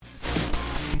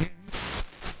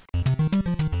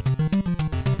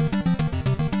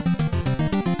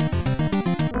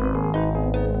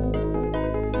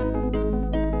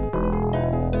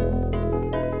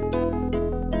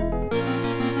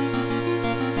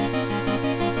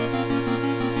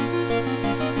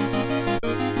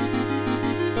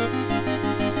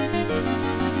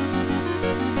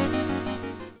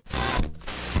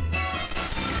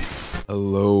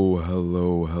Hello,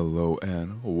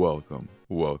 and welcome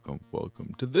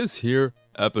to this here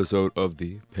episode of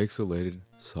the Pixelated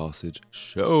Sausage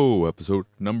Show, episode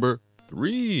number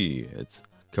 3. It's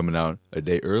coming out a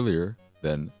day earlier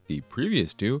than the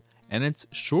previous two, and it's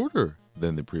shorter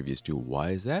than the previous two. Why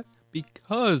is that?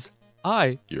 Because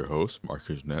I, your host,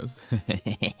 Marcus Nez,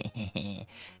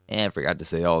 and I forgot to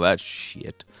say all that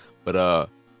shit, but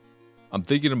I'm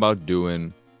thinking about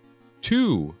doing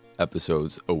 2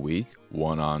 episodes a week,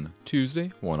 one on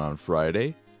Tuesday, one on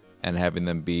Friday, and having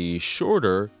them be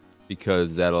shorter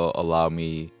because that'll allow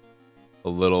me a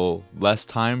little less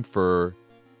time for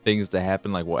things to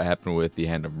happen, like what happened with The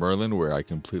Hand of Merlin, where I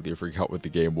completely forgot what the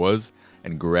game was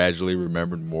and gradually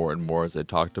remembered more and more as I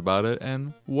talked about it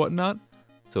and whatnot.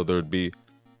 So there would be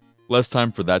less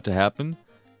time for that to happen,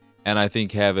 and I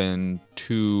think having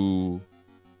 2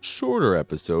 shorter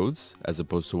episodes as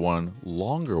opposed to one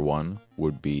longer one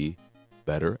would be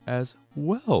better as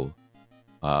well.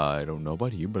 I don't know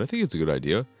about you, but I think it's a good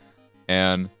idea.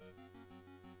 And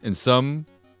in some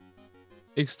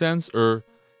extents, or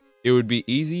it would be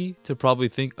easy to probably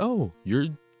think, oh, you're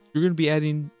going to be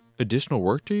adding additional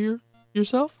work to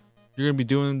yourself? You're going to be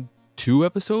doing 2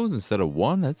 episodes instead of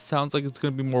 1? That sounds like it's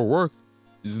going to be more work.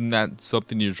 Isn't that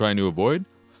something you're trying to avoid?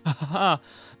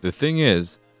 The thing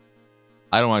is,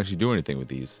 I don't actually do anything with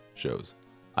these shows.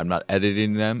 I'm not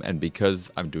editing them, and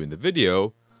because I'm doing the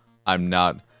video, I'm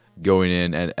not going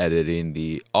in and editing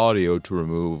the audio to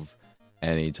remove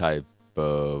any type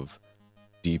of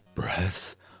deep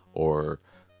breaths or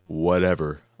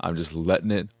whatever. I'm just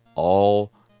letting it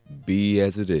all be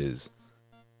as it is.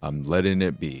 I'm letting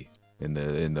it be. In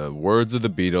the words of the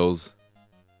Beatles,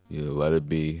 you let it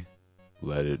be,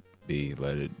 let it be,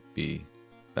 let it be.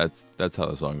 That's how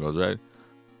the song goes, right?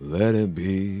 Let it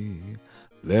be,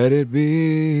 let it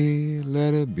be,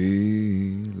 let it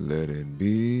be, let it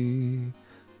be.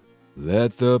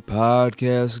 Let the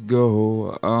podcast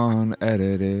go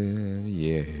unedited,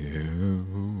 yeah,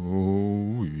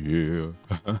 oh yeah.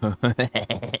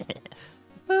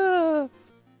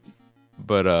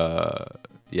 But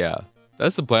yeah,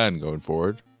 that's the plan going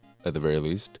forward, at the very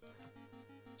least.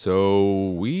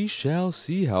 So we shall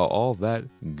see how all that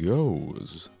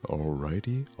goes.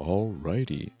 Alrighty.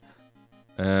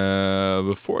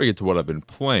 Before I get to what I've been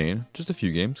playing, just a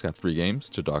few games. Got 3 games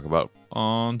to talk about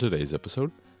on today's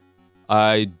episode.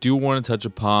 I do want to touch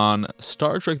upon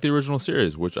Star Trek: The Original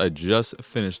Series, which I just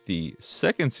finished the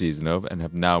 2nd season of and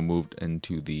have now moved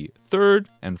into the 3rd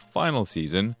and final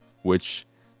season, which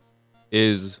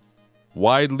is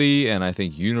widely and I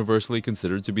think universally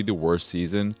considered to be the worst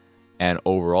season. And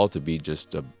overall to be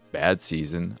just a bad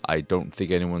season. I don't think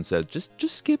anyone said, just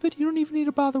skip it. You don't even need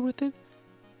to bother with it.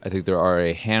 I think there are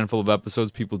a handful of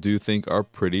episodes people do think are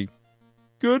pretty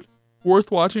good, worth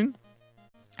watching.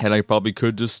 And I probably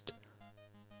could just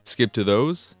skip to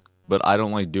those. But I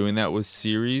don't like doing that with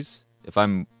series. If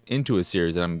I'm into a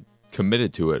series and I'm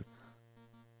committed to it,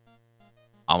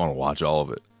 I'm going to watch all of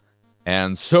it.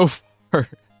 And so far,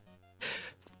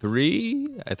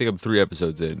 I think I'm 3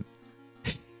 episodes in.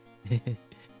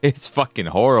 It's fucking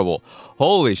horrible.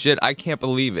 Holy shit, I can't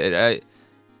believe it.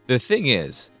 The thing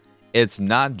is, it's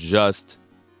not just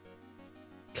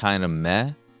kind of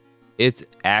meh. It's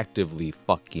actively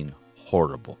fucking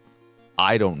horrible.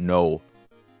 I don't know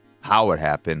how it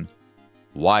happened,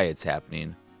 why it's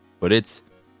happening, but it's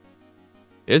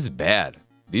bad.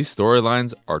 These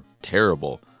storylines are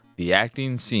terrible. The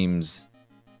acting seems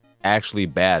actually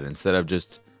bad instead of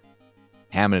just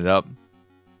hamming it up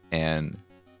and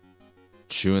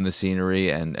chewing the scenery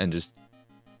and just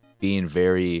being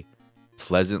very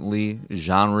pleasantly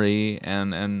genre-y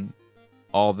and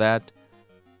all that.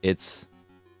 It's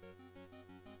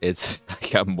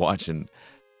like I'm watching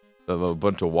a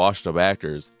bunch of washed up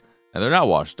actors, and they're not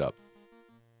washed up.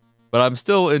 But I'm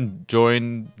still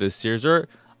enjoying this series, or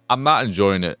I'm not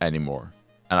enjoying it anymore.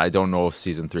 And I don't know if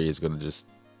season 3 is going to just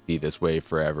be this way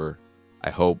forever. I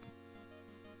hope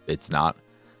it's not.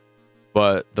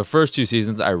 But the first 2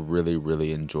 seasons I really,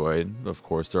 really enjoyed. Of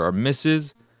course, there are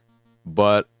misses,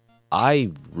 but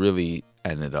I really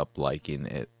ended up liking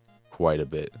it quite a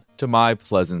bit, to my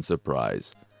pleasant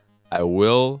surprise. I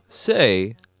will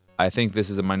say, I think this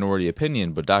is a minority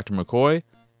opinion, but Dr. McCoy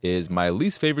is my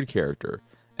least favorite character.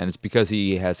 And it's because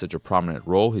he has such a prominent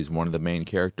role. He's one of the main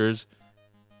characters.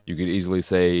 You could easily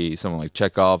say someone like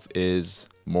Chekhov is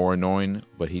more annoying,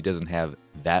 but he doesn't have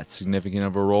that significant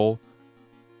of a role.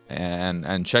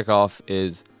 And Chekhov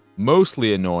is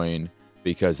mostly annoying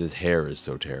because his hair is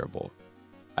so terrible.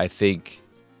 I think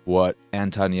what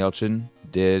Anton Yelchin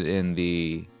did in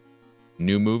the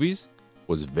new movies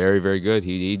was very, very good.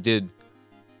 He did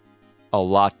a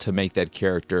lot to make that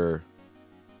character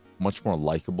much more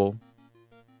likable.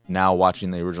 Now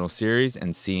watching the original series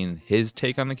and seeing his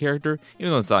take on the character,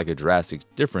 even though it's not like a drastic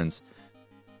difference,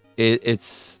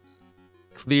 it's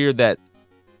clear that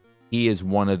he is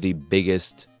one of the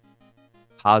biggest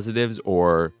positives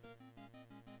or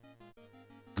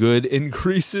good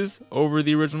increases over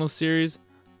the original series.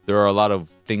 There are a lot of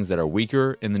things that are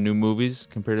weaker in the new movies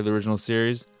compared to the original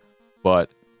series,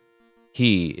 but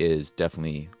he is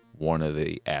definitely one of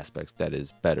the aspects that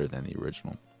is better than the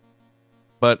original.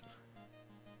 But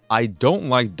I don't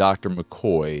like Dr.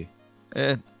 McCoy.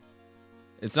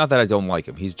 It's not that I don't like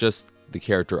him. He's just the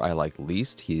character I like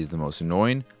least. He's the most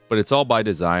annoying, but it's all by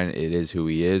design. It is who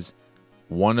he is.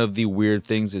 One of the weird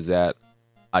things is that,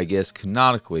 I guess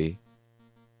canonically,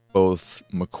 both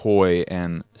McCoy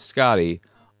and Scotty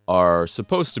are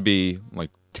supposed to be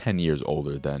like 10 years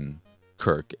older than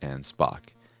Kirk and Spock.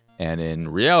 And in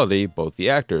reality, both the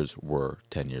actors were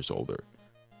 10 years older.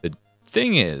 The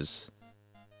thing is,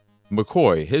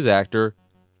 McCoy, his actor,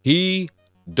 he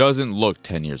doesn't look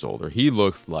 10 years older. He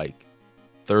looks like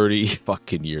 30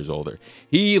 fucking years older.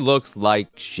 He looks like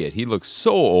shit. He looks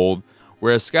so old.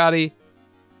 Whereas Scotty,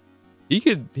 he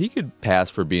could pass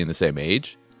for being the same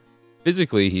age.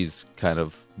 Physically, he's kind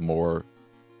of more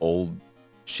old,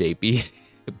 shapy.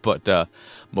 But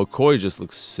McCoy just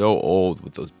looks so old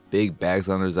with those big bags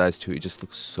under his eyes too. He just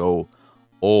looks so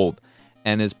old.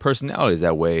 And his personality is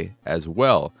that way as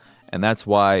well. And that's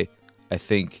why I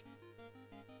think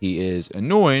he is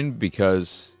annoying,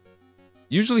 because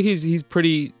usually he's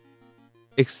pretty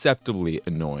acceptably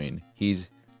annoying. He's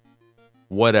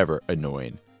whatever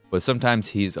annoying. But sometimes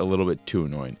he's a little bit too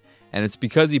annoying. And it's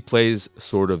because he plays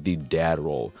sort of the dad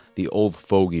role, the old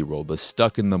fogey role, the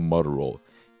stuck in the mud role.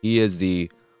 He is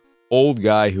the old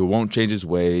guy who won't change his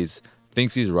ways,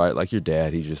 thinks he's right like your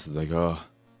dad. He's just like, oh,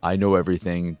 I know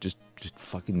everything. Just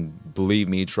fucking believe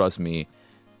me, trust me.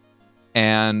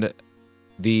 And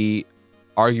the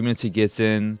arguments he gets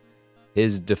in,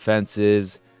 his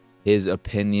defenses, his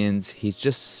opinions, he's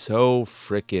just so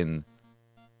freaking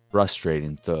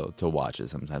frustrating to watch it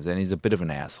sometimes. And he's a bit of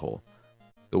an asshole.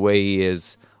 The way he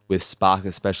is with Spock,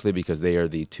 especially because they are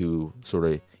the two sort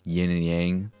of yin and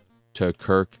yang to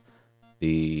Kirk,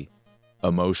 the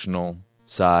emotional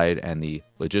side and the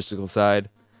logistical side.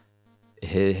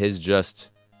 His just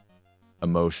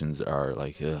emotions are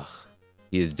like, ugh.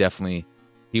 He would definitely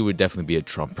be a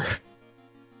Trumper.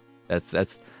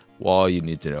 That's all you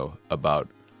need to know about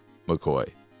McCoy.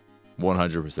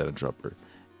 100% a Trumper.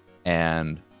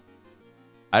 And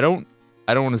I don't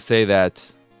want to say that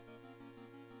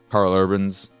Carl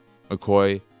Urban's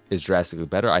McCoy is drastically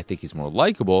better. I think he's more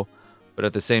likable, but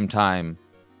at the same time,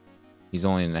 he's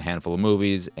only in a handful of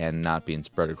movies and not being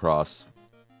spread across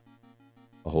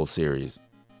a whole series.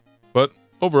 But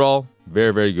overall,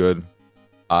 very, very good.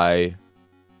 I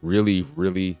really,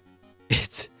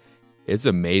 it's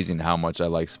amazing how much I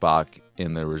like Spock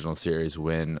in the original series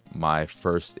when my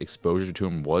first exposure to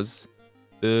him was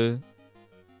the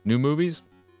new movies.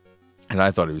 And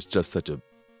I thought he was just such a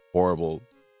horrible,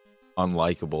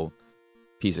 unlikable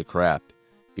piece of crap.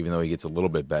 Even though he gets a little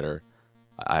bit better,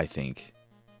 I think,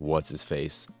 what's his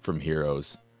face from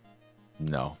Heroes?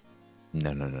 No.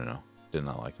 Did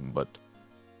not like him, but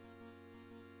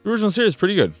the original series is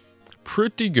pretty good.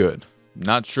 Pretty good.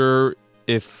 Not sure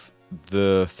if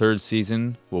the third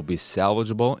season will be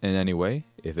salvageable in any way.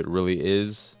 If it really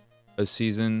is a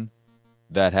season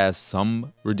that has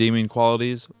some redeeming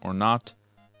qualities or not.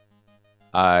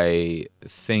 I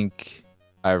think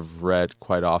I've read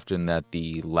quite often that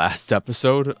the last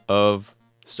episode of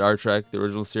Star Trek, the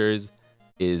original series,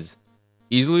 is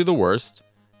easily the worst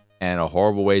and a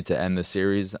horrible way to end the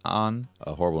series on,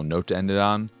 a horrible note to end it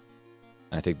on.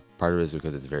 And I think part of it is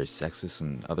because it's very sexist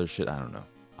and other shit. I don't know.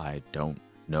 I don't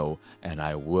know, and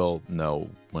I will know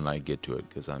when I get to it,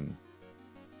 because I'm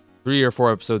 3 or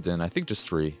 4 episodes in. I think just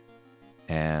 3.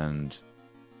 And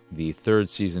the third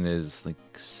season is like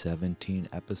 17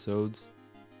 episodes.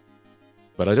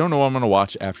 But I don't know what I'm going to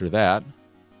watch after that.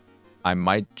 I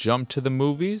might jump to the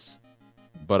movies,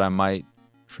 but I might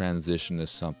transition to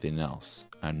something else.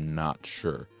 I'm not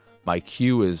sure. My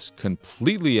queue is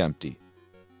completely empty.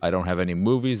 I don't have any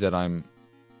movies that I'm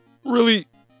really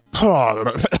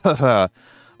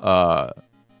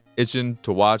itching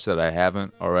to watch that I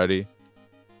haven't already,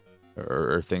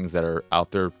 or things that are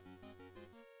out there.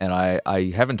 And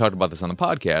I haven't talked about this on the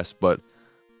podcast, but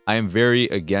I am very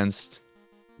against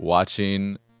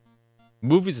watching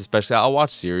movies, especially. I'll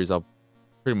watch series. I'll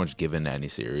pretty much give in to any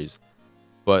series.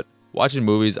 But watching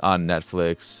movies on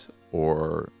Netflix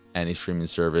or any streaming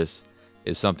service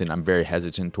is something I'm very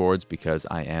hesitant towards because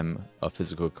I am a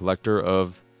physical collector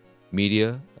of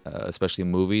media, especially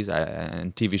movies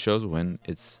and TV shows when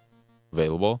it's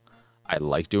available. I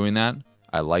like doing that.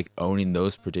 I like owning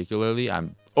those particularly.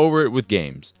 I'm over it with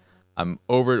games. I'm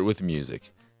over it with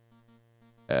music.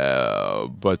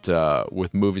 But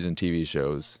with movies and TV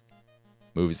shows,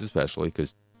 movies especially,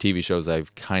 because TV shows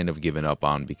I've kind of given up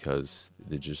on because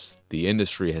the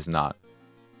industry has not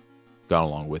gone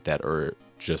along with that or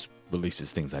just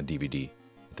releases things on DVD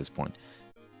at this point.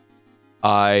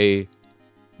 I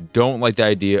don't like the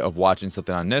idea of watching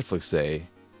something on Netflix, say,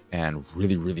 and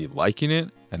really, really liking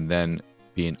it, and then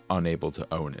being unable to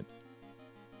own it.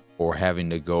 Or having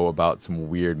to go about some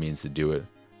weird means to do it.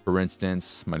 For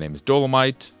instance, my name is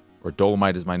Dolomite, or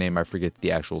Dolomite is my name. I forget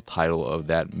the actual title of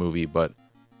that movie, but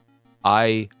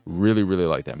I really, really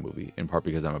like that movie, in part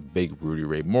because I'm a big Rudy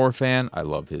Ray Moore fan. I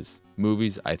love his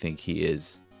movies. I think he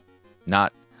is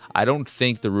not... I don't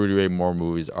think the Rudy Ray Moore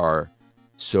movies are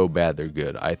so bad they're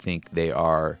good. I think they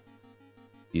are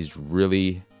these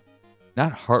really,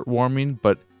 not heartwarming,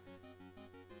 but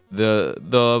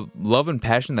the love and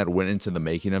passion that went into the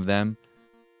making of them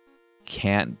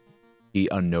can't be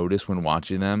unnoticed when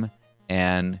watching them.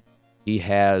 And he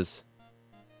has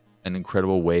an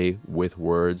incredible way with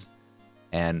words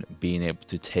and being able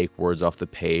to take words off the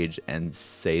page and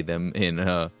say them in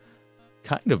a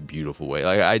kind of beautiful way.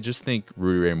 Like, I just think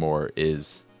Rudy Ray Moore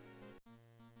is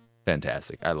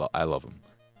fantastic. I love him.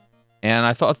 And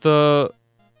I thought the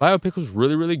biopic was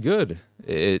really, really good.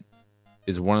 It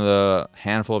is one of the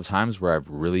handful of times where I've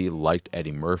really liked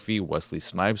Eddie Murphy. Wesley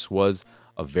Snipes was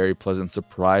a very pleasant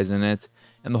surprise in it.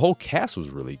 And the whole cast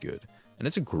was really good. And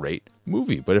it's a great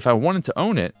movie. But if I wanted to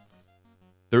own it,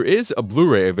 there is a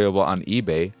Blu-ray available on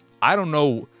eBay. I don't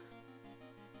know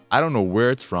where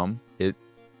it's from.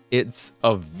 It's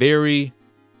a very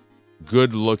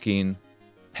good-looking,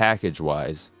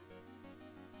 package-wise,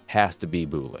 has to be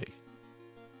bootleg.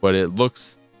 But it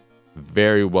looks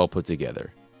very well put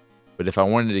together. But if I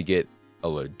wanted to get a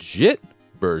legit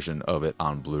version of it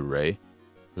on Blu-ray,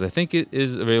 because I think it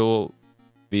is available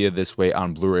via this way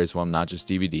on Blu-ray as well, not just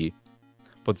DVD.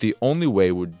 But the only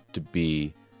way would to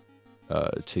be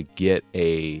to get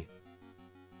a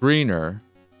screener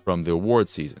from the award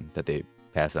season that they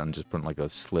pass out and just put in like a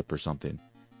slip or something.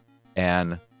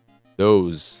 And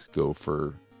those go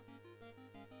for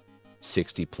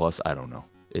 60 plus, I don't know.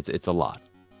 It's a lot.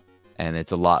 And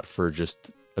it's a lot for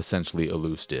just essentially a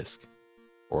loose disc.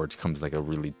 Or it comes like a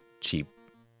really cheap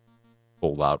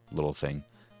fold out little thing.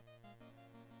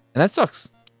 And that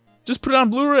sucks. Just put it on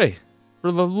Blu-ray,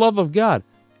 for the love of God.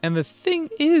 And the thing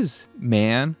is,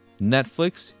 man,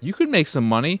 Netflix, you could make some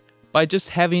money by just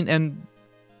having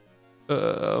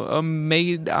a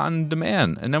made on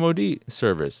demand, an MOD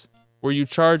service, where you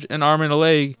charge an arm and a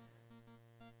leg,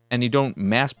 and you don't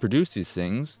mass produce these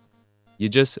things. You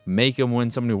just make them when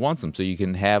somebody wants them, so you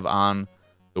can have on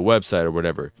the website or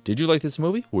whatever. Did you like this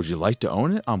movie? Would you like to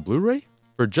own it on Blu-ray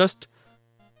for just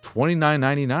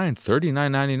 $29.99,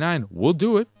 $39.99? We'll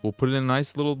do it. We'll put it in a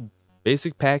nice little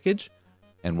basic package,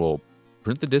 and we'll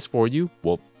print the disc for you.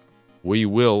 We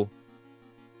will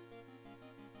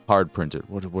hard print it.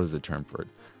 What is the term for it?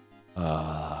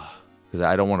 Because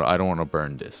I don't want a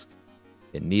burn disc.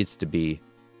 It needs to be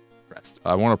pressed.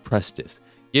 I want a pressed disc.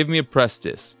 Give me a pressed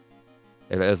disc.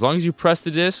 As long as you press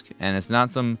the disc and it's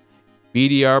not some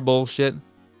BDR bullshit,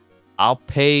 I'll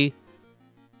pay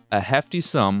a hefty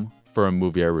sum for a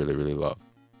movie I really, really love.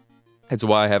 That's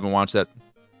why I haven't watched that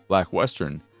Black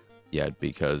Western yet,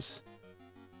 because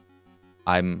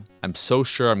I'm so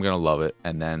sure I'm going to love it,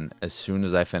 and then as soon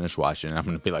as I finish watching it, I'm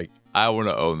going to be like, I want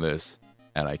to own this,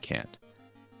 and I can't.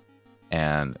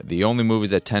 And the only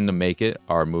movies that tend to make it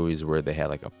are movies where they had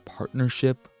like a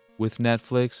partnership with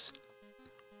Netflix,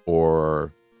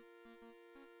 or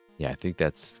yeah, I think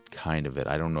that's kind of it.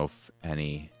 I don't know if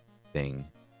anything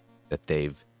that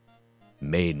they've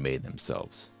made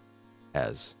themselves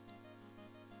has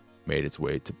made its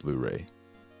way to Blu-ray.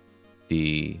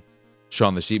 The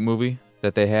Shaun the Sheep movie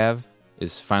that they have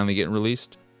is finally getting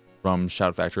released from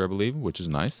Shout Factory, I believe, which is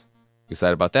nice.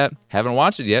 Excited about that. Haven't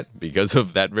watched it yet because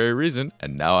of that very reason,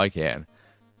 and now I can.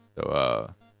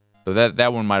 So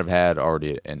that one might have had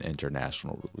already an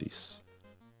international release.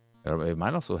 It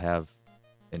might also have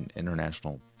an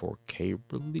international 4K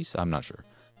release. I'm not sure.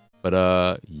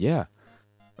 But yeah.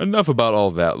 Enough about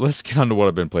all that. Let's get on to what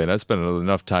I've been playing. I spent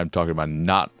enough time talking about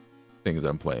not things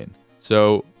I'm playing.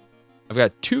 So I've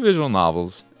got 2 visual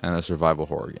novels and a survival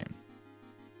horror game,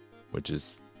 which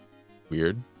is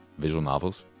weird. Visual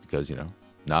novels, because,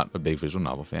 not a big visual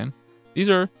novel fan. These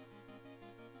are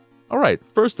All right,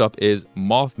 first up is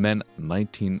Mothman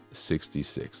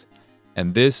 1966.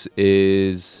 And this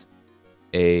is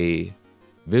a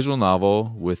visual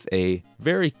novel with a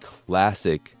very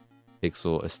classic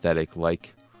pixel aesthetic,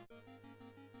 like,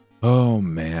 oh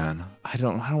man, I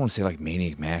don't want to say like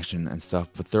Maniac Mansion and stuff,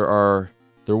 but there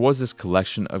was this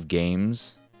collection of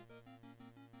games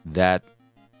that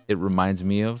it reminds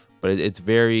me of, but it's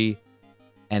very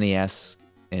NES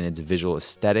in its visual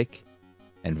aesthetic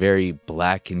and very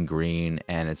black and green,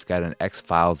 and it's got an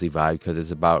X-Files-y vibe because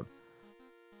it's about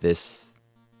this,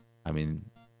 I mean,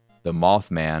 the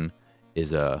Mothman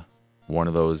is one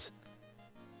of those,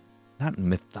 not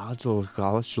mythological,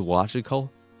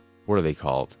 what are they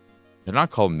called? They're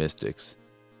not called mystics.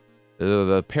 They're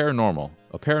the paranormal,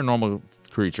 a paranormal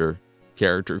creature,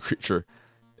 cryptids?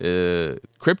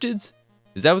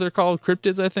 Is that what they're called?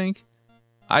 Cryptids, I think?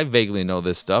 I vaguely know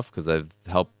this stuff because I've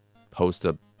helped host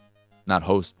not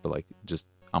host, but like just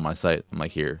on my site. I'm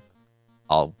like, here,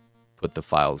 I'll put the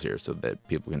files here so that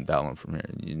people can download from here.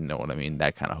 You know what I mean?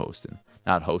 That kind of hosting.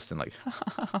 Not hosting like,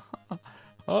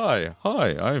 hi,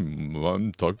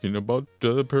 I'm talking about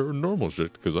paranormal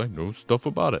shit because I know stuff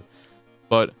about it.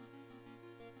 But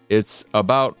it's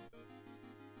about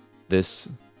this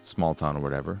small town or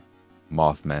whatever.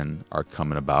 Mothmen are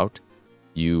coming about.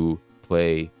 You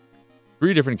play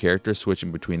 3 different characters,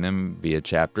 switching between them via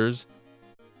chapters.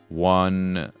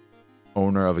 One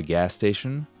owner of a gas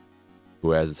station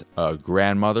who has a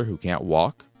grandmother who can't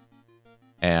walk.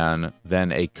 And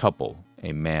then a couple,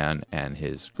 a man and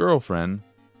his girlfriend,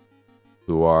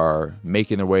 who are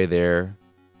making their way there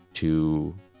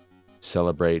to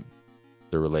celebrate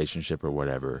their relationship or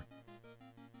whatever.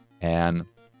 And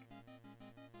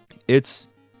it's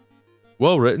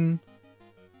well written,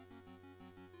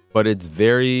 but it's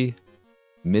very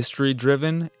mystery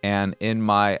driven, and in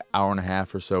my hour and a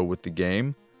half or so with the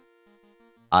game,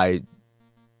 I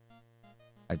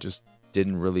just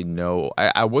didn't really know.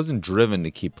 I wasn't driven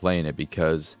to keep playing it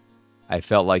because I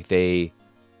felt like they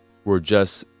were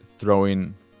just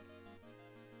throwing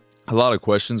a lot of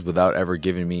questions without ever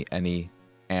giving me any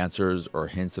answers or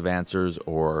hints of answers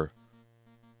or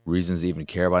reasons to even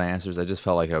care about answers. I just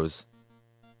felt like I was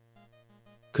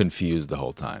confused the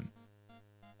whole time.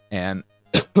 And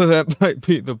that might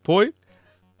be the point,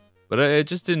 but it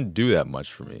just didn't do that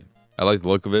much for me. I like the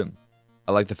look of it.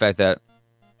 I like the fact that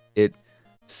it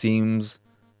seems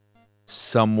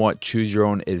somewhat choose your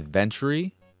own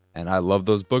adventure-y, and I love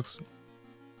those books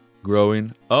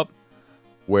growing up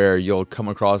where you'll come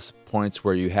across points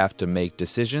where you have to make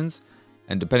decisions,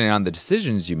 and depending on the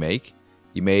decisions you make,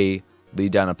 you may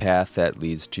lead down a path that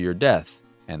leads to your death,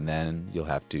 and then you'll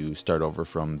have to start over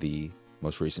from the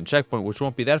most recent checkpoint, which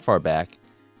won't be that far back.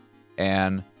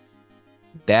 And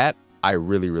that I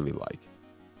really, really like.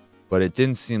 But it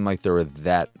didn't seem like there were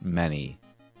that many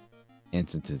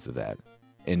instances of that.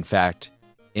 In fact,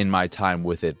 in my time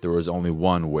with it, there was only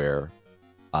one where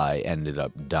I ended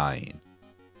up dying.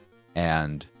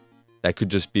 And that could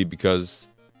just be because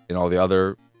in all the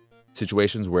other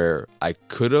situations where I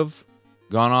could have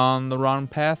gone on the wrong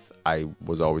path, I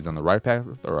was always on the right path,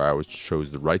 or I always chose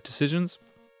the right decisions.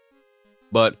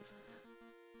 But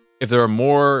if there are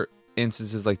more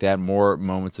instances like that, more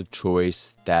moments of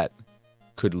choice that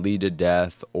could lead to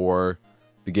death or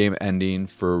the game ending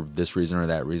for this reason or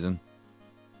that reason,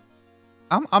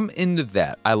 I'm into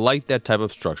that. I like that type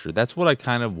of structure. That's what I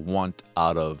kind of want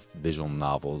out of visual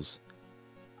novels.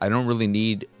 I don't really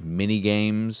need mini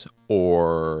games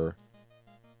or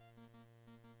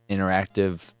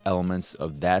interactive elements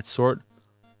of that sort.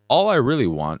 All I really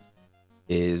want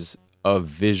is a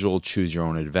visual choose your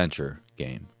own adventure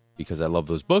game, because I love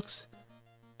those books,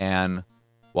 and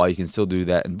while you can still do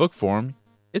that in book form,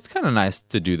 it's kind of nice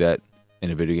to do that in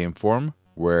a video game form,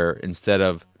 where instead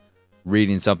of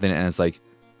reading something and it's like,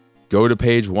 go to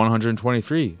page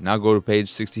 123, now go to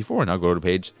page 64, now go to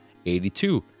page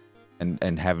 82,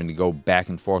 and having to go back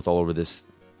and forth all over this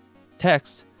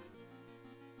text,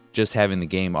 just having the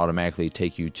game automatically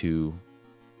take you to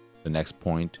the next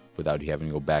point without you having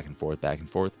to go back and forth.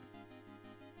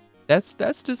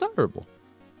 That's desirable.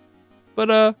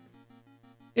 But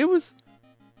it was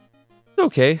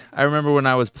okay. I remember when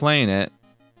I was playing it,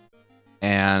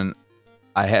 and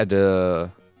I had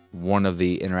to, one of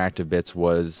the interactive bits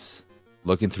was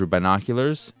looking through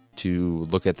binoculars to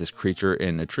look at this creature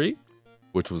in a tree,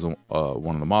 which was one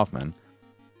of the Mothmen.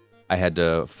 I had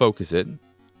to focus it,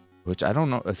 which I don't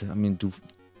know. I mean, do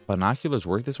binoculars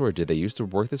work this way? Or did they used to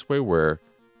work this way where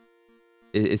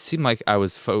it seemed like I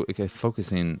was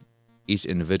focusing each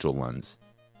individual lens?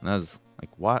 And I was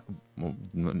like, what? Well,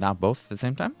 not both at the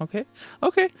same time? Okay.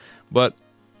 But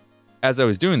as I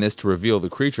was doing this to reveal the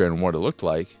creature and what it looked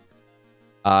like,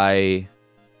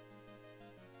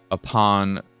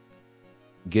 upon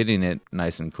getting it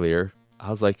nice and clear, I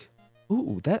was like,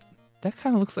 "Ooh, that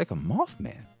kind of looks like a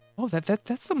Mothman. Oh, that's a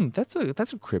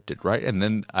cryptid, right?" And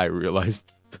then I realized,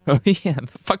 oh yeah,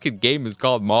 the fucking game is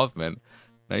called Mothman,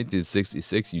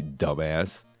 1966. You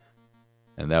dumbass.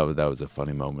 And that was a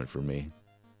funny moment for me.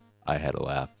 I had a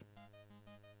laugh.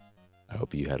 I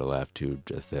hope you had a laugh too,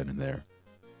 just then and there.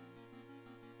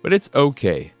 But it's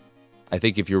okay. I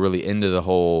think if you're really into the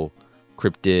whole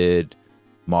cryptid,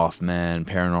 Mothman,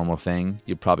 paranormal thing,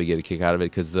 you'd probably get a kick out of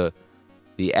it because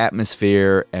the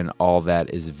atmosphere and all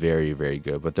that is very, very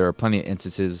good. But there are plenty of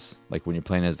instances, like when you're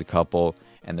playing as the couple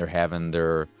and they're having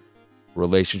their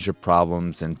relationship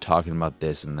problems and talking about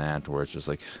this and that, where it's just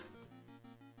like,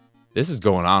 this is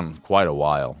going on quite a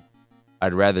while.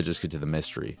 I'd rather just get to the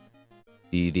mystery.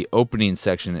 The opening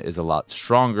section is a lot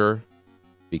stronger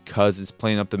because it's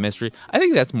playing up the mystery. I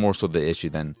think that's more so the issue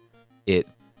than it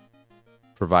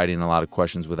providing a lot of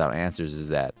questions without answers, is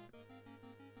that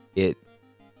it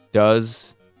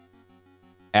does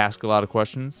ask a lot of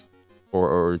questions,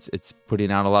 or it's putting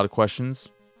out a lot of questions,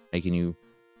 making you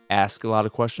ask a lot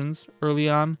of questions early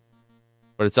on.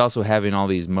 But it's also having all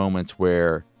these moments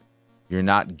where you're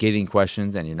not getting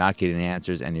questions and you're not getting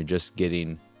answers and you're just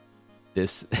getting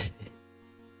this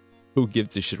who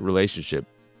gives a shit relationship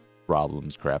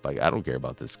problems crap. Like, I don't care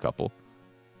about this couple.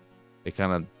 They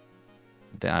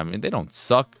they don't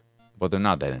suck, but they're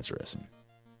not that interesting.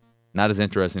 Not as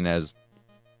interesting as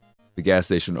the gas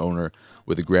station owner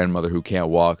with a grandmother who can't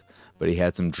walk, but he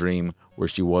had some dream where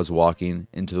she was walking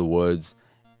into the woods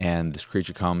and this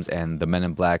creature comes and the men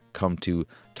in black come to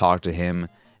talk to him,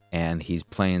 and he's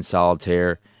playing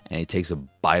solitaire and he takes a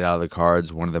bite out of the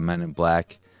cards, one of the men in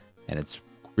black, and it's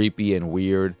creepy and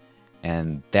weird,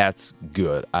 and that's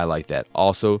good. I like that.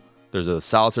 Also, there's a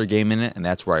solitaire game in it, and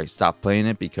that's where I stopped playing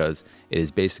it because it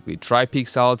is basically Tri-Peak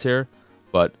Solitaire,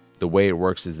 but the way it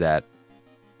works is that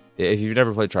if you've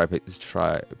never played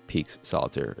Tri-Peaks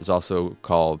Solitaire, it's also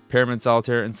called Pyramid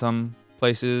Solitaire in some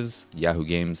places. Yahoo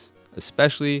Games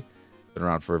especially, been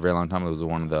around for a very long time. It was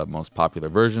one of the most popular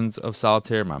versions of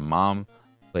Solitaire. My mom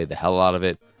played the hell out of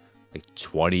it like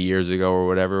 20 years ago or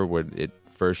whatever when it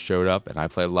first showed up, and I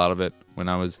played a lot of it when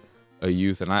I was a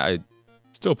youth, and I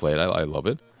still play it. I love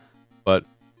it. But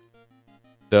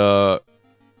the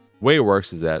way it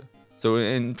works is that, so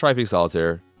in Tri-Peak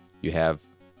Solitaire, you have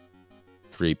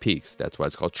 3 peaks. That's why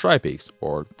it's called Tri-Peaks,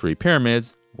 or 3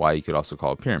 pyramids, why you could also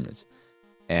call it pyramids.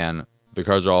 And the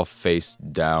cards are all face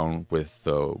down with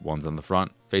the ones on the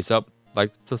front face up,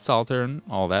 like the solitaire and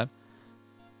all that.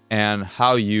 And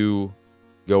how you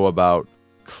go about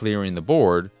clearing the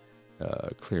board,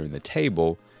 clearing the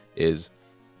table, is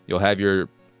you'll have your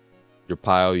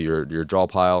pile, your draw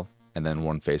pile, and then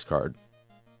one card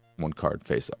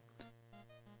face up.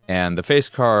 And the face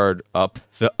card up,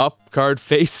 the card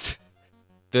face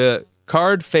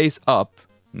up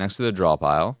next to the draw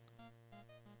pile.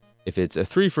 If it's a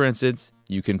 3, for instance,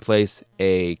 you can place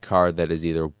a card that is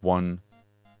either 1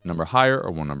 number higher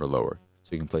or 1 number lower.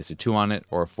 So you can place a 2 on it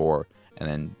or a 4, and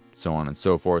then so on and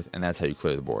so forth. And that's how you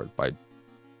clear the board, by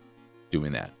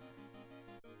doing that.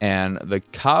 And the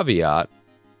caveat,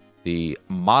 the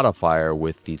modifier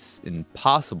with the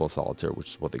impossible solitaire, which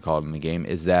is what they call it in the game,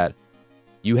 is that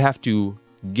you have to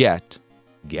guess,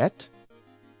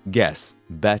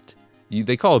 bet.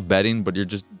 They call it betting, but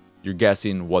you're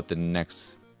guessing what the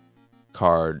next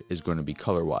card is going to be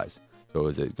color-wise. So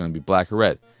is it going to be black or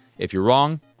red? If you're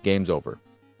wrong, game's over.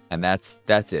 And that's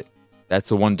it. That's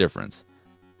the one difference.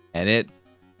 And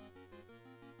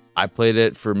I played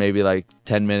it for maybe like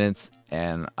 10 minutes,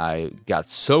 and I got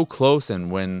so close,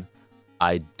 and when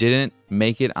I didn't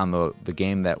make it on the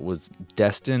game that was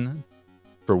destined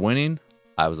for winning,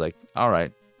 I was like, all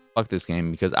right, fuck this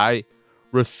game, because I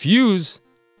refuse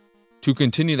to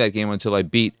continue that game until I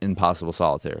beat Impossible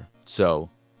Solitaire. So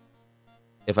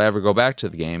if I ever go back to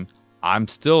the game, I'm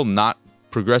still not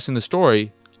progressing the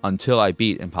story until I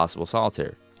beat Impossible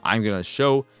Solitaire. I'm going to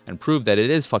show and prove that it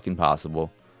is fucking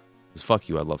possible. Because fuck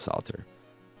you, I love Solitaire.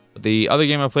 But the other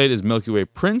game I played is Milky Way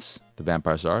Prince, the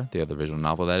Vampire Star, the other visual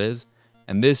novel that is.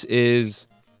 And this is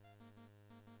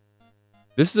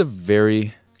a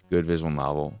very good visual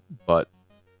novel, but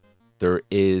there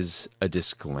is a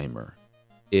disclaimer.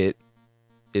 It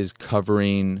is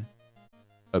covering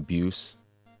abuse,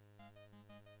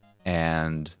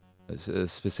 and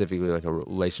specifically like a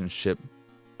relationship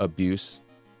abuse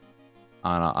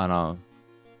on a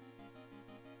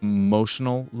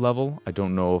emotional level. I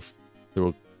don't know if there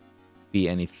will be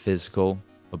any physical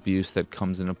abuse that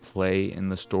comes into play in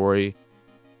the story,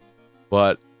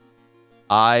 but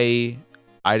I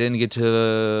didn't get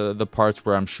to the parts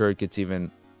where I'm sure it gets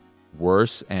even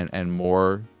worse and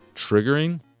more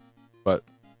triggering, but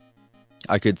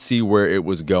I could see where it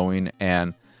was going,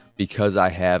 and because I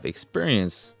have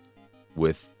experience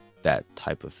with that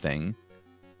type of thing,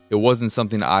 it wasn't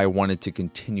something I wanted to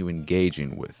continue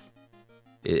engaging with.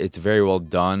 It's very well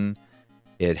done.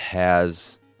 It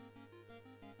has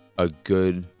a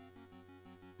good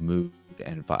mood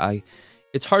and vibe.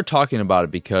 It's hard talking about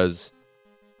it because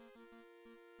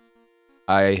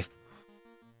it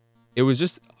was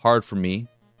just hard for me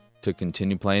to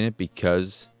continue playing it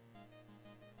because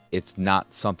it's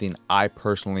not something I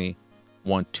personally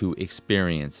want to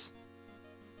experience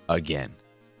again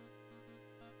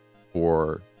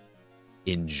for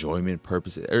enjoyment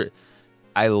purposes.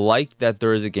 I like that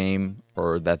there is a game,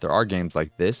 or that there are games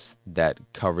like this that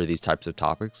cover these types of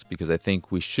topics, because I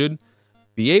think we should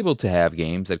be able to have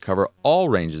games that cover all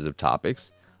ranges of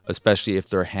topics, especially if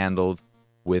they're handled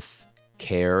with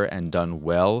care and done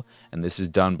well. And this is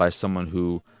done by someone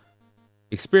who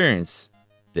experienced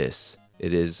this.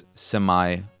 It is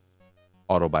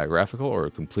semi-autobiographical or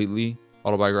completely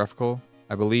autobiographical,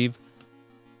 I believe.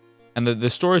 And the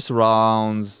story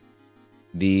surrounds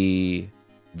the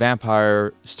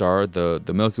vampire star, the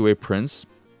Milky Way Prince,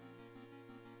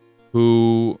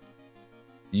 who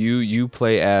you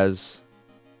play as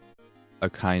a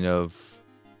kind of...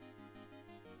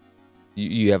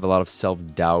 You have a lot of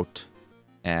self-doubt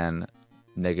and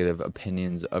negative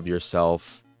opinions of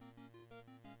yourself.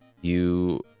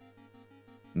 You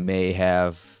may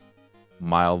have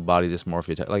mild body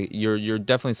dysmorphia. Like, you're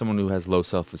definitely someone who has low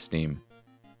self-esteem.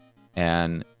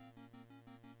 And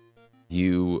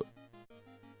you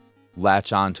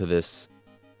latch on to this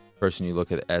person you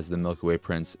look at as the Milky Way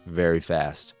Prince very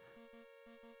fast.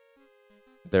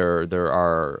 There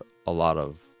are a lot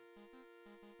of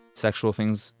sexual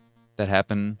things that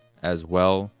happen as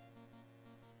well,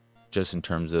 just in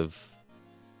terms of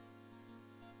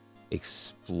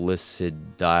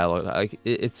explicit dialogue. Like,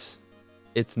 it's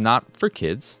not for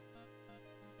kids.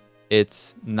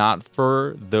 It's not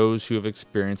for those who have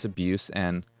experienced abuse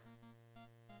and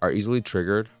are easily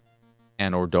triggered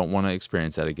and or don't want to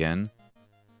experience that again.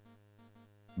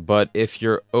 But if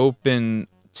you're open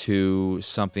to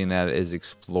something that is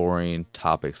exploring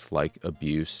topics like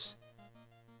abuse,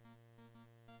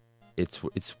 it's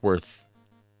worth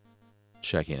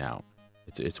checking out.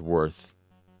 It's worth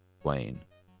playing.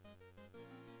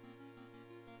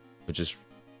 But just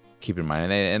keep in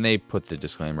mind, and they put the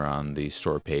disclaimer on the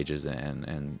store pages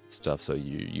and stuff, so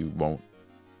you won't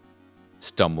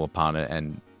stumble upon it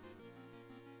and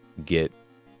get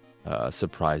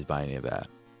surprised by any of that.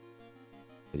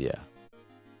 But yeah,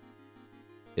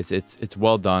 it's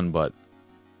well done, but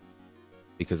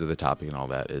because of the topic and all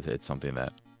that, it's something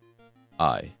that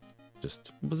I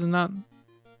just was not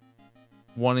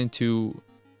wanting to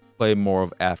play more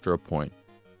of after a point,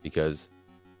 because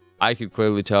I could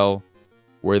clearly tell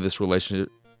where this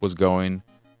relationship was going.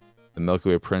 The Milky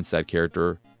Way Prince, that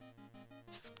character,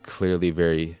 is clearly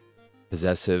very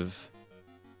possessive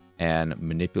and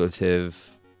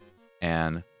manipulative,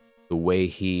 and the way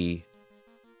he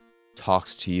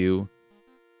talks to you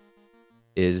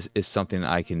is something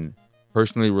I can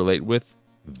personally relate with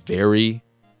very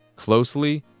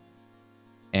closely,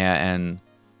 and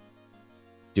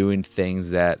doing things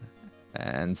that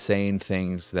and saying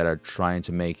things that are trying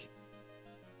to make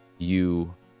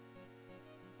you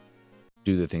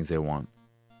do the things they want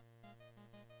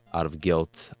out of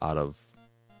guilt, out of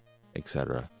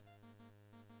etc.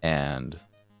 And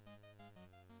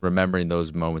remembering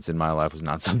those moments in my life was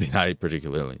not something I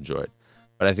particularly enjoyed.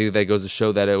 But I think that goes to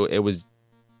show that it was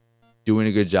doing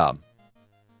a good job,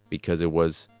 because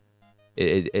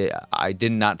I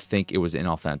did not think it was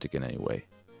inauthentic in any way.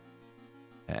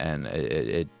 And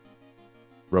it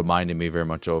reminded me very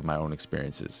much of my own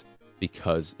experiences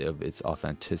because of its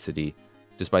authenticity,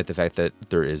 despite the fact that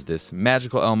there is this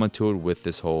magical element to it with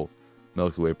this whole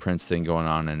Milky Way Prince thing going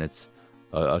on, and it's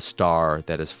a star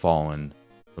that has fallen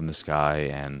from the sky,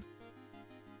 and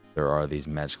there are these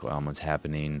magical elements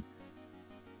happening.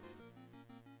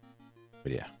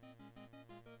 But yeah,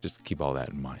 just keep all that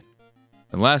in mind.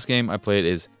 And the last game I played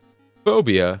is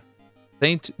Phobia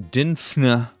Saint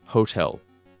Dinfna Hotel.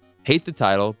 Hate the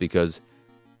title because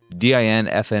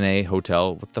DINFNA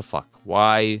Hotel. What the fuck?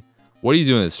 Why? What are you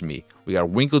doing this to me? We got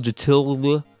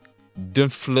Winklejotilda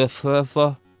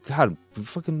Dinfleflefa. God,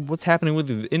 fucking, what's happening with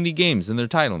the indie games and their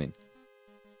titling?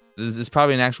 This is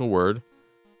probably an actual word,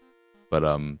 but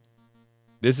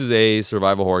this is a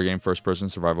survival horror game, first-person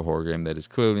survival horror game that is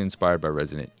clearly inspired by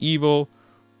Resident Evil,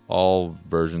 all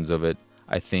versions of it.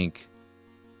 I think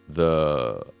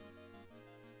the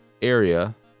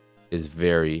area is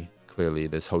very clearly,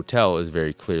 this hotel is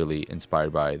very clearly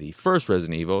inspired by the first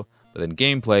Resident Evil, but then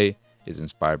gameplay is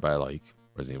inspired by like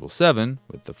Resident Evil 7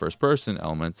 with the first person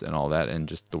elements and all that, and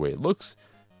just the way it looks,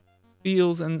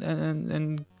 feels,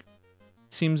 and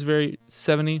seems very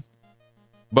 70.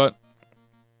 But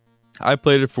I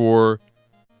played it for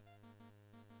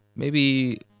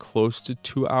maybe close to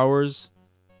 2 hours,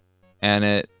 and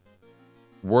it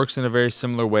works in a very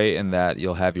similar way in that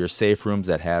you'll have your safe rooms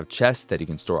that have chests that you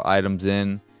can store items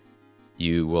in.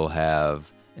 You will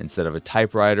have, instead of a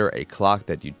typewriter, a clock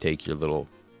that you take your little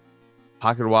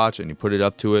pocket watch and you put it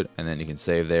up to it, and then you can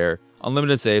save there.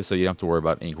 Unlimited save, so you don't have to worry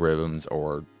about ink ribbons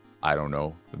or, I don't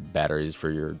know, batteries for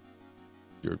your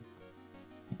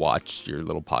watch, your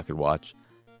little pocket watch.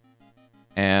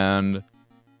 And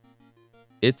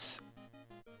it's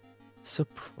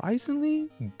surprisingly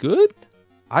good.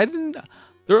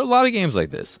 There are a lot of games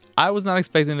like this. I was not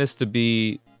expecting this to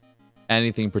be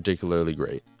anything particularly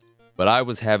great, but I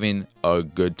was having a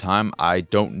good time. I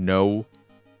don't know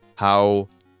how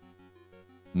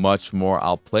much more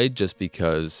I'll play, just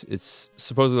because it's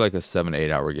supposedly like a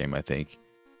 7-8 hour game, I think.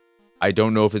 I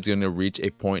don't know if it's going to reach a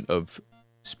point of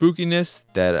spookiness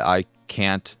that I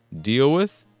can't deal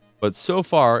with, but so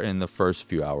far in the first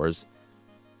few hours,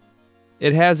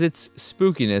 it has its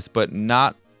spookiness, but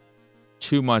not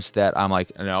too much that I'm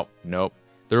like, nope.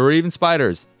 There were even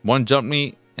spiders. One jumped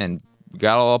me and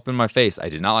got all up in my face. I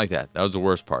did not like that. That was the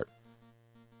worst part.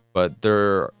 But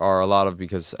there are a lot of,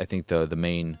 because I think the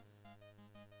main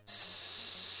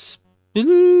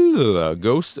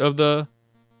ghost of the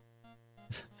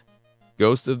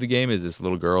game is this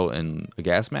little girl in a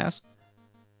gas mask.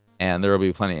 And there will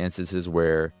be plenty of instances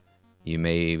where you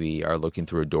maybe are looking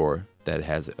through a door that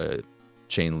has a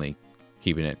chain link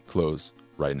keeping it closed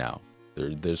right now.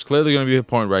 There's clearly going to be a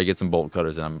point where I get some bolt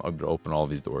cutters and I'm able to open all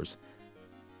these doors.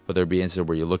 But there'll be instances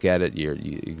where you look at it, you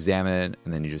examine it,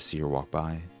 and then you just see her walk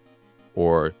by.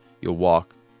 Or you'll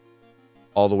walk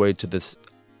all the way to this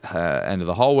end of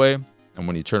the hallway, and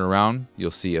when you turn around,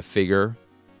 you'll see a figure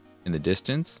in the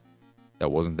distance that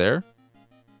wasn't there.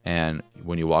 And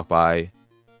when you walk by,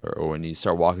 or when you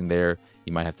start walking there,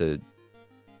 you might have to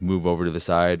move over to the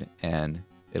side, and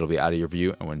it'll be out of your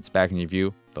view. And when it's back in your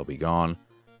view, they'll be gone.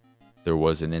 There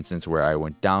was an instance where I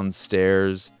went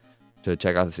downstairs to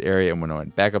check out this area, and when I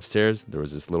went back upstairs, there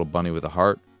was this little bunny with a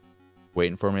heart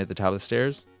waiting for me at the top of the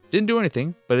stairs. Didn't do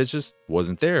anything, but it just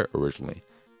wasn't there originally.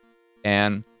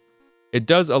 And it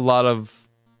does a lot of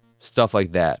stuff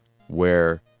like that,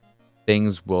 where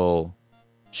things will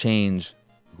change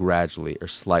gradually or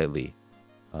slightly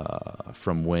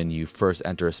from when you first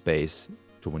enter a space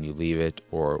to when you leave it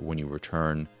or when you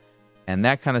return. And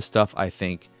that kind of stuff, I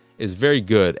think, is very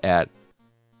good at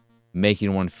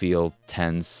making one feel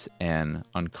tense and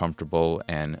uncomfortable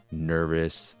and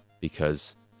nervous,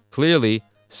 because clearly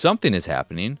something is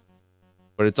happening,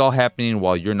 but it's all happening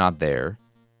while you're not there,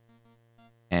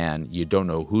 and you don't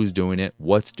know who's doing it,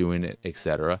 what's doing it,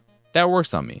 etc. That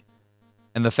works on me.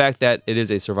 And the fact that it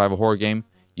is a survival horror game,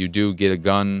 you do get a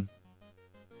gun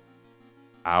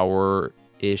hour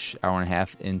and a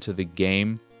half into the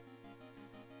game.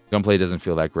 Gunplay doesn't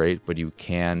feel that great, but you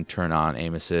can turn on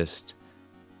aim assist.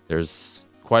 There's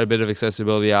quite a bit of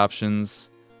accessibility options.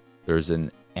 There's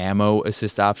an ammo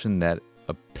assist option that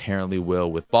apparently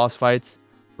will, with boss fights,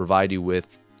 provide you with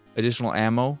additional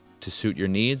ammo to suit your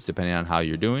needs depending on how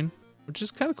you're doing, which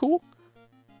is kind of cool.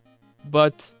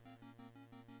 But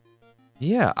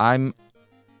yeah, I'm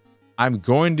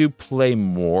going to play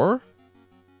more,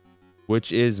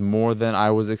 which is more than I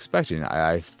was expecting.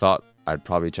 I thought I'd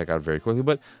probably check out very quickly,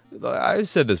 but I've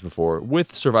said this before,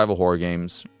 with survival horror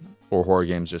games, or horror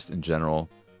games just in general,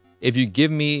 if you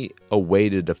give me a way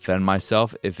to defend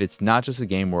myself, if it's not just a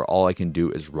game where all I can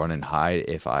do is run and hide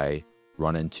if I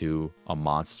run into a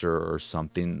monster or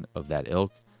something of that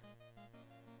ilk,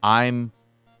 I'm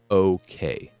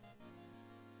okay.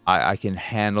 I can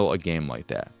handle a game like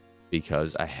that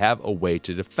because I have a way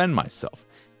to defend myself.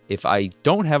 If I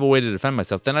don't have a way to defend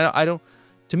myself, then I don't...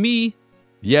 To me,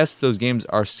 yes, those games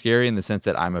are scary in the sense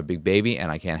that I'm a big baby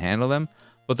and I can't handle them,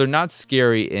 but they're not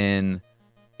scary in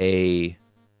a...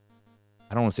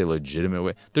 I don't want to say legitimate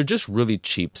way. They're just really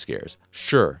cheap scares.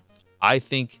 Sure, I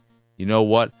think, you know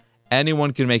what?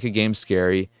 Anyone can make a game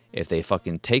scary if they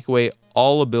fucking take away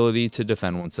all ability to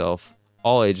defend oneself,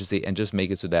 all agency, and just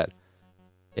make it so that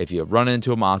if you run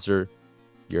into a monster,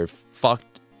 you're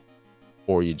fucked,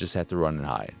 or you just have to run and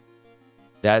hide.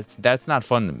 That's not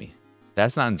fun to me.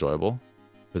 That's not enjoyable,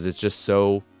 because it's just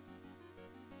so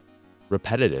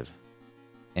repetitive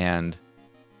and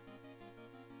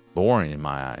boring in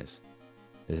my eyes.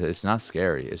 It's not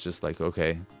scary. It's just like,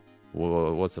 okay,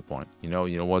 well, what's the point? You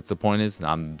know what's the point is?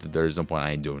 There's no point.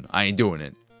 I ain't doing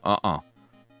it.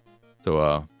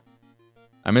 So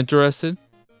I'm interested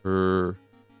for.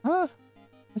 I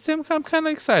say I'm kind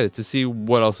of excited to see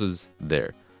what else is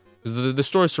there, because the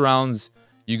story surrounds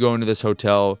you go into this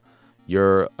hotel.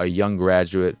 You're a young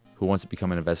graduate who wants to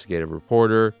become an investigative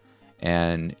reporter,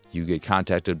 and you get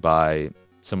contacted by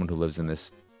someone who lives in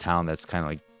this town that's kind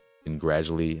of like been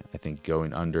gradually, I think,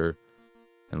 going under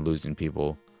and losing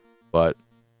people. But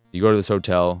you go to this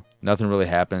hotel, nothing really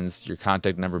happens, your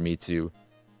contact never meets you,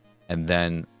 and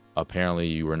then apparently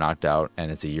you were knocked out,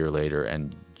 and it's a year later,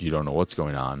 and you don't know what's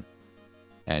going on,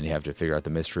 and you have to figure out the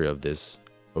mystery of this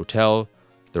hotel.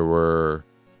 There were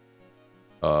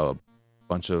a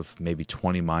bunch of maybe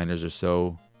 20 miners or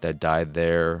so that died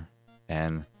there,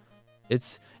 and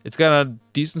it's got a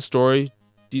decent story,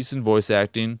 decent voice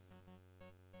acting.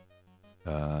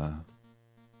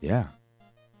 Yeah.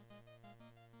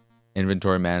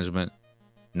 Inventory management,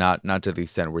 not to the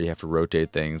extent where you have to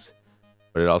rotate things,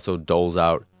 but it also doles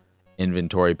out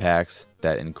inventory packs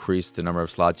that increase the number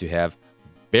of slots you have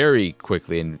very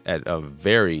quickly and at a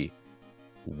very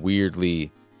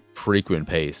weirdly frequent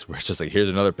pace, where it's just like, here's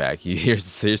another pack, here's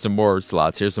some more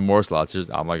slots, here's some more slots.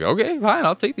 I'm like, okay, fine,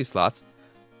 I'll take these slots.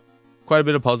 Quite a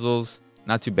bit of puzzles,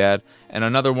 not too bad. And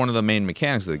another one of the main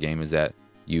mechanics of the game is that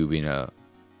you, being a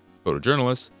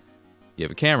photojournalist, you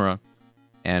have a camera,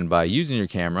 and by using your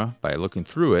camera, by looking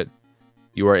through it,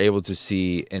 you are able to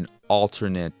see an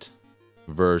alternate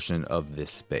version of this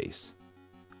space.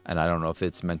 And I don't know if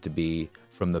it's meant to be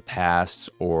from the past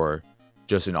or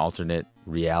just an alternate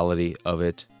reality of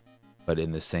it, but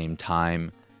in the same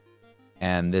time.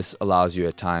 And this allows you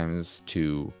at times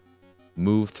to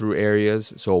move through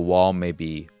areas. So a wall may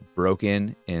be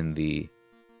broken in the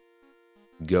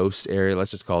ghost area.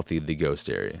 Let's just call it the ghost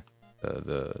area,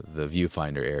 the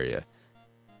viewfinder area.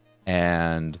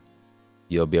 And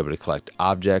you'll be able to collect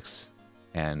objects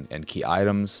and key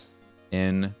items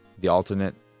in the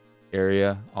alternate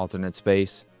area, alternate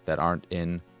space that aren't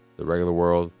in the regular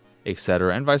world,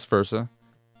 etc., and vice versa.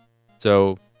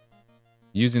 So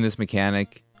using this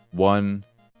mechanic, one,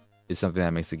 is something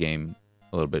that makes the game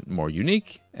a little bit more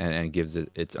unique and gives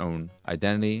it its own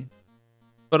identity.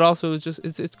 But also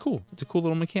it's cool. It's a cool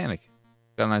little mechanic.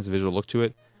 Got a nice visual look to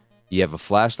it. You have a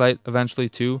flashlight eventually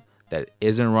too that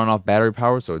isn't run off battery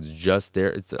power, so it's just there.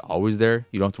 It's always there.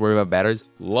 You don't have to worry about batteries.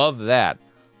 Love that.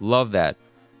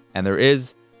 And there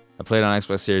is, I played on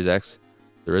Xbox Series X,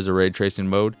 there is a ray tracing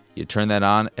mode. You turn that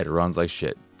on, it runs like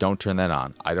shit. Don't turn that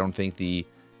on. I don't think the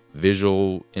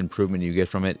visual improvement you get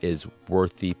from it is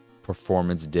worth the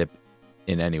performance dip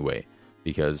in any way,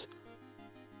 because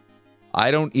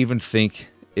I don't even think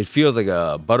it feels like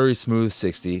a buttery smooth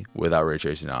 60 without ray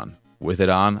tracing on. With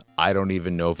it on, I don't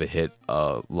even know if it hit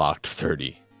a locked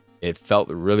 30. It felt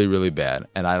really, really bad.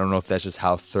 And I don't know if that's just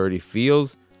how 30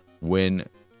 feels when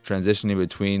transitioning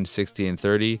between 60 and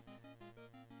 30.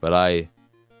 But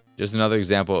just another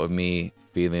example of me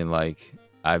feeling like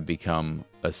I've become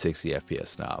a 60 FPS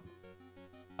snob.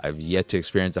 I've yet to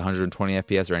experience 120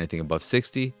 FPS or anything above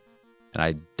 60. And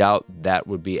I doubt that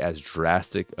would be as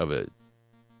drastic of a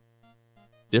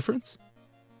difference.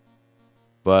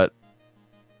 But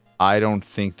I don't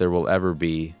think there will ever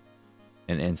be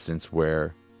an instance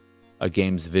where a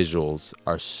game's visuals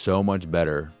are so much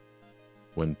better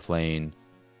when playing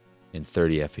in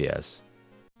 30 FPS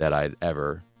that I'd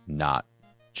ever not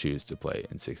choose to play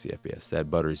in 60 FPS. That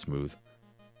buttery smooth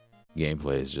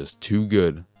gameplay is just too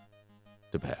good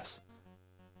to pass.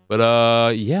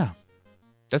 But yeah,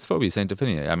 that's Phobia Saint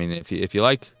Infinity. I mean, if you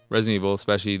like Resident Evil,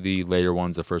 especially the later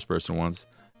ones, the first person ones,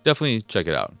 definitely check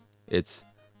it out. It's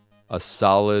a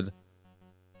solid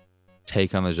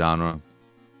take on the genre,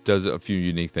 does a few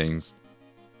unique things,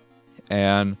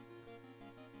 and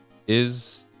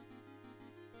is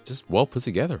just well put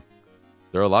together.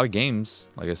 There are a lot of games,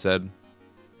 like I said,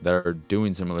 that are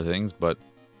doing similar things, but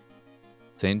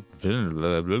Saint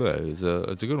is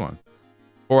it's a good one.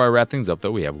 Before I wrap things up,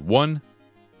 though, we have one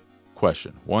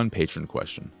patron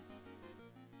question,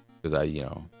 because I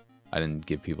didn't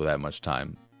give people that much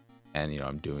time, and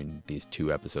I'm doing these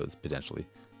 2 episodes potentially.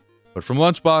 But from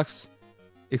Lunchbox,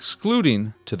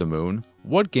 excluding To the Moon,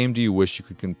 what game do you wish you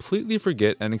could completely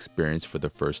forget and experience for the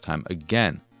first time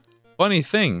again? Funny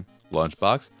thing,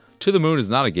 Lunchbox, To the Moon is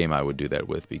not a game I would do that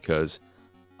with, because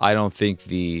I don't think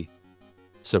the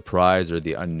surprise or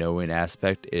the unknowing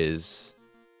aspect is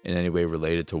in any way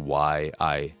related to why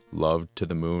I loved To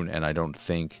the Moon, and I don't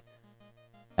think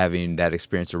having that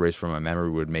experience erased from my memory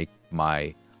would make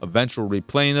my eventual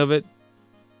replaying of it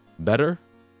better.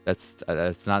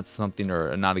 That's not something,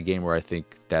 or not a game where I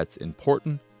think that's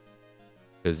important.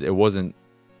 because it wasn't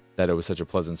that it was such a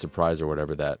pleasant surprise or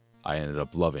whatever that I ended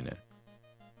up loving it.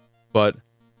 But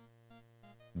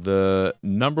the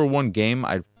number one game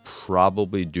I'd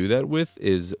probably do that with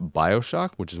is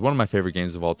BioShock, which is one of my favorite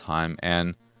games of all time,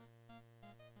 and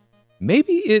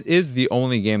maybe it is the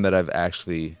only game that I've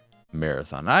actually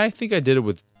marathon. I think I did it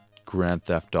with Grand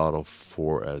Theft Auto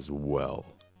 4 as well.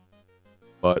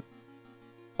 But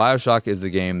BioShock is the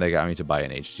game that got me to buy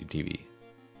an HD TV,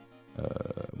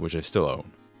 which I still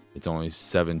own. It's only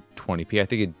 720p. I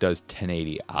think it does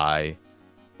 1080i,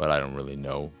 but I don't really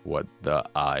know what the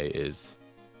I is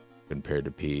compared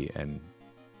to P and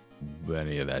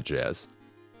any of that jazz.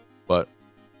 But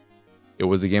it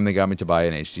was the game that got me to buy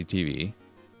an HD TV,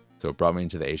 so it brought me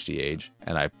into the HD age,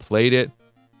 and I played it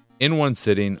in one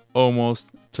sitting, almost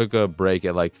took a break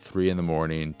at like 3 in the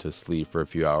morning to sleep for a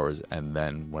few hours, and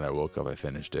then when I woke up, I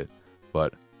finished it.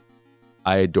 But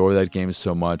I adore that game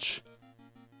so much.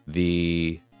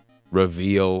 The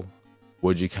reveal,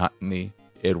 would you kindly,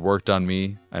 it worked on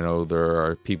me. I know there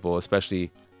are people,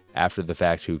 especially after the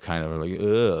fact, who kind of are like,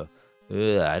 ugh,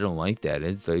 I don't like that.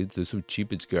 It's so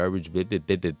cheap, it's garbage, blah, blah,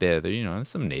 blah, blah, blah. There, you know,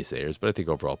 some naysayers, but I think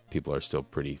overall people are still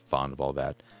pretty fond of all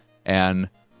that. And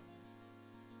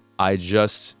I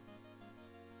just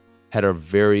had a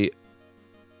very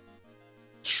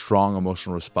strong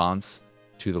emotional response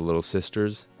to the little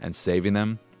sisters and saving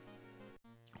them,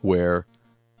 where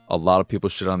a lot of people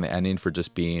shit on the ending for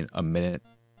just being a minute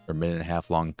or minute and a half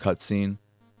long cutscene.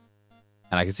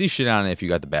 And I can see shit on it if you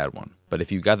got the bad one. But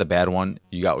if you got the bad one,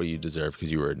 you got what you deserve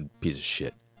because you were a piece of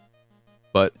shit.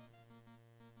 But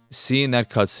seeing that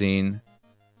cutscene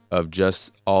of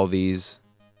just all these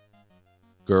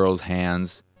girls'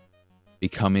 hands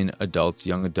becoming adults,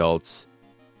 young adults,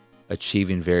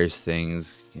 achieving various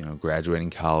things, you know,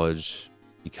 graduating college,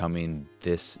 becoming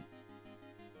this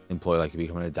employee, like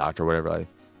becoming a doctor or whatever, like,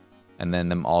 and then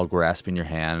them all grasping your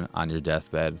hand on your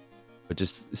deathbed. But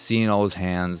just seeing all those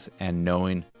hands and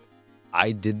knowing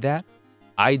I did that.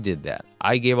 I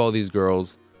gave all these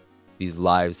girls these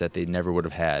lives that they never would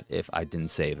have had if I didn't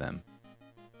save them.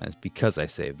 And it's because I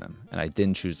saved them and I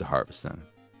didn't choose to harvest them.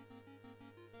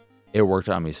 It worked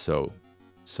on me so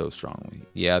strongly.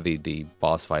 Yeah, the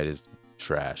boss fight is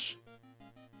trash,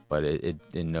 but it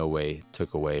in no way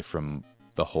took away from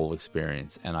the whole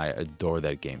experience, and I adore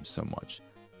that game so much.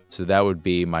 So that would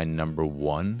be my number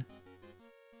one.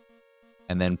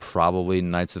 And then probably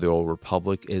Knights of the Old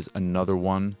Republic is another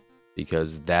one,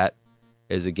 because that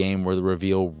is a game where the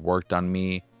reveal worked on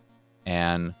me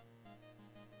and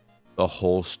the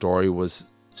whole story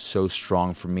was so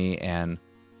strong for me, and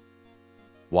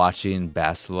watching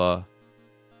Bastila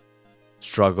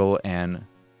struggle and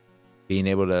being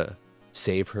able to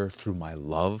save her through my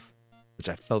love, which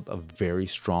I felt a very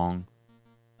strong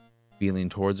feeling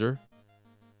towards her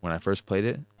when I first played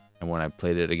it, and when I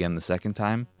played it again the second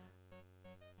time,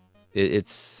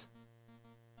 it's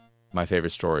my favorite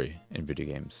story in video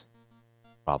games,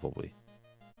 probably.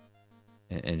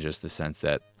 In just the sense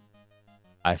that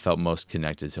I felt most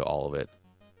connected to all of it.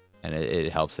 And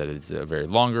it helps that it's a very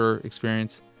longer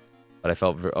experience, but I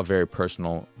felt a very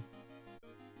personal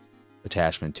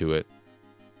attachment to it.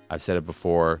 I've said it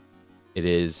before, it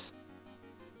is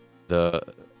the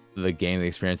game, the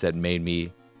experience that made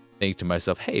me think to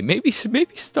myself, hey, maybe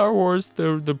Star Wars,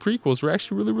 the prequels were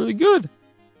actually really, really good.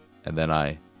 And then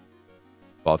I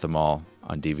bought them all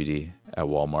on DVD at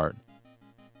Walmart.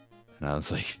 And I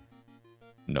was like,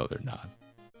 no, they're not.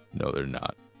 No, they're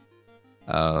not.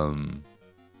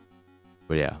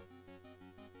 But yeah,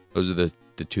 those are the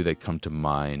two that come to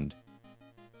mind.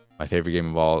 My favorite game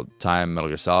of all time, Metal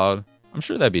Gear Solid. I'm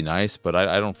sure that'd be nice, but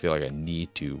I don't feel like I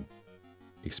need to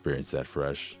experience that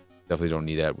fresh. Definitely don't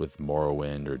need that with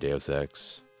Morrowind or Deus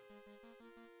Ex.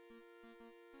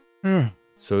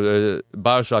 So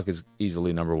BioShock is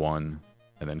easily number one,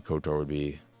 and then KOTOR would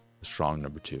be a strong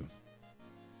number two.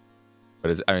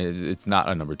 But it's not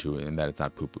a number two in that it's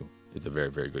not poo-poo. It's a very,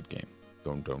 very good game.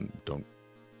 Don't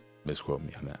misquote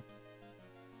me on that.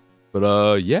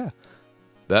 But yeah,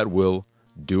 that will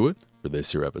do it for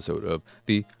this here episode of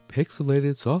the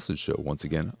Pixelated Sausage Show. Once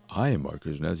again, I am Mark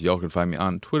Kuznets. Y'all can find me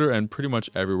on Twitter and pretty much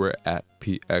everywhere at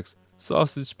PX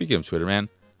Sausage. Speaking of Twitter, man,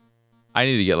 I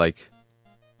need to get like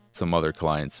some other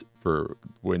clients for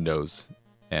Windows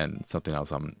and something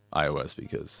else on iOS,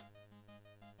 because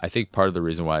I think part of the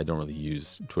reason why I don't really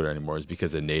use Twitter anymore is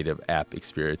because the native app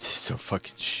experience is so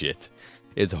fucking shit.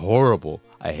 It's horrible.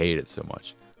 I hate it so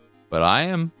much. But I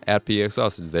am at PX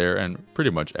Sausage there and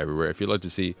pretty much everywhere. If you'd like to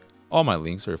see all my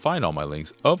links or find all my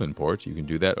links of import, you can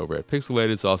do that over at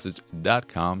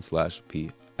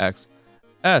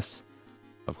pixelatedsausage.com/PXS.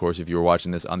 Of course, if you were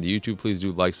watching this on the YouTube, please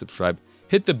do like, subscribe,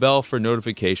 hit the bell for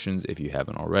notifications if you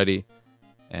haven't already.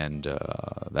 And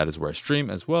that is where I stream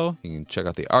as well. You can check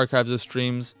out the archives of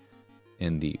streams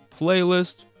in the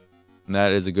playlist. And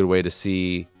that is a good way to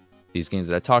see these games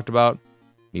that I talked about,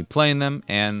 me playing them,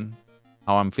 and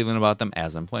how I'm feeling about them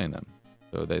as I'm playing them.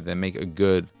 So they make a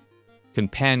good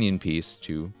companion piece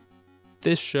to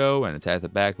this show and Attack the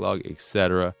Backlog,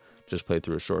 etc. Just played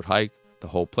through a short hike. The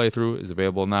whole playthrough is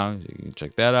available now, so you can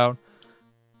check that out.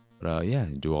 But yeah,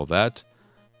 you do all that.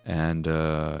 And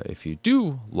if you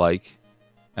do like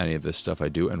any of this stuff I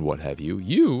do and what have you,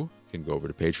 you can go over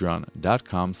to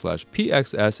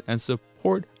patreon.com/pxs and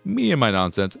support me and my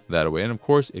nonsense that way. And of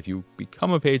course, if you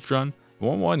become a patron,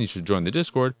 you should join the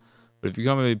Discord. But if you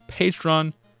become a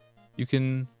patron, you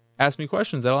can ask me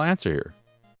questions that I'll answer here.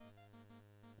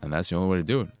 And that's the only way to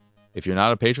do it. If you're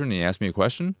not a patron and you ask me a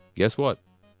question, guess what?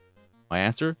 My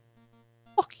answer?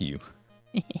 Fuck you.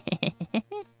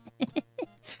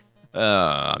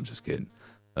 I'm just kidding.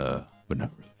 But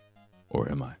not really. Or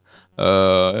am I?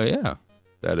 Yeah.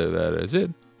 That is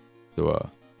it. So,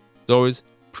 as always,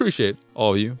 appreciate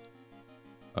all of you.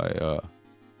 I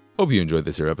hope you enjoyed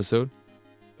this here episode.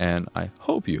 And I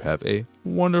hope you have a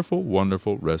wonderful,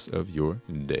 wonderful rest of your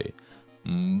day.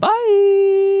 Bye!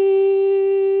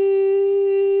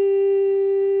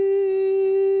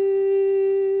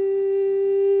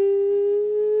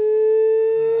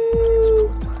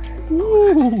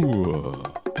 Ooh.